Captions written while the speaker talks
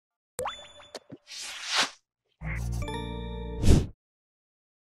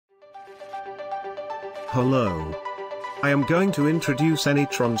Hello. I am going to introduce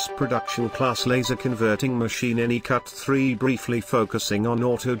Anytron's production class laser converting machine AnyCut3, briefly focusing on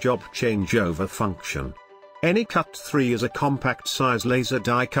auto job changeover function. AnyCut3 is a compact size laser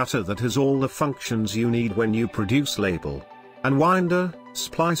die cutter that has all the functions you need when you produce label, unwinder,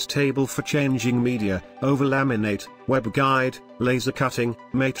 splice table for changing media, overlaminate, web guide, laser cutting,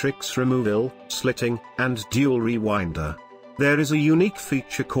 matrix removal, slitting, and dual rewinder. There is a unique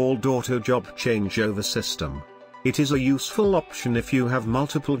feature called auto job changeover system. It is a useful option if you have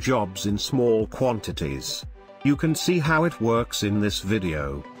multiple jobs in small quantities. You can see how it works in this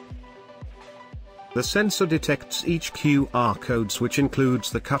video. The sensor detects each QR codes, which includes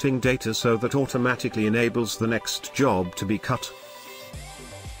the cutting data, so that automatically enables the next job to be cut.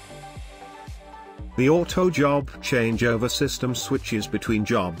 The auto job changeover system switches between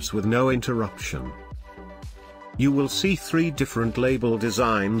jobs with no interruption. You will see 3 different label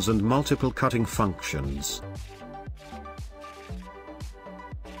designs and multiple cutting functions.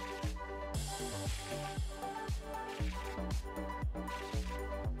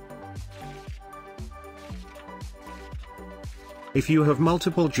 If you have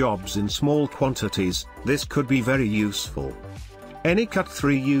multiple jobs in small quantities, this could be very useful.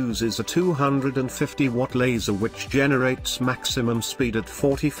 AnyCut3 uses a 250 watt laser which generates maximum speed at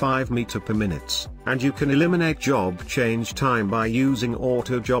 45 meters per minute, and you can eliminate job change time by using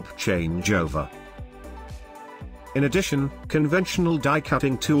auto job changeover. In addition, conventional die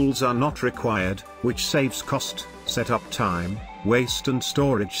cutting tools are not required, which saves cost, setup time, waste and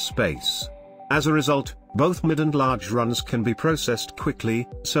storage space. As a result, both mid and large runs can be processed quickly,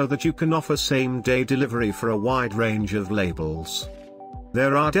 so that you can offer same-day delivery for a wide range of labels.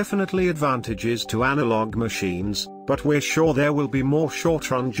 There are definitely advantages to analog machines, but we're sure there will be more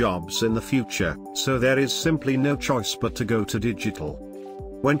short-run jobs in the future, so there is simply no choice but to go to digital.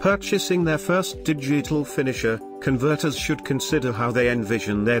 When purchasing their first digital finisher, converters should consider how they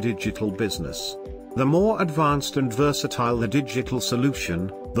envision their digital business. The more advanced and versatile the digital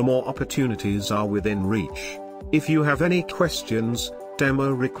solution, the more opportunities are within reach. If you have any questions,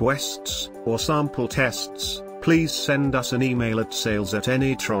 demo requests, or sample tests, please send us an email at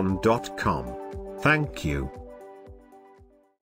sales@anytron.com. Thank you.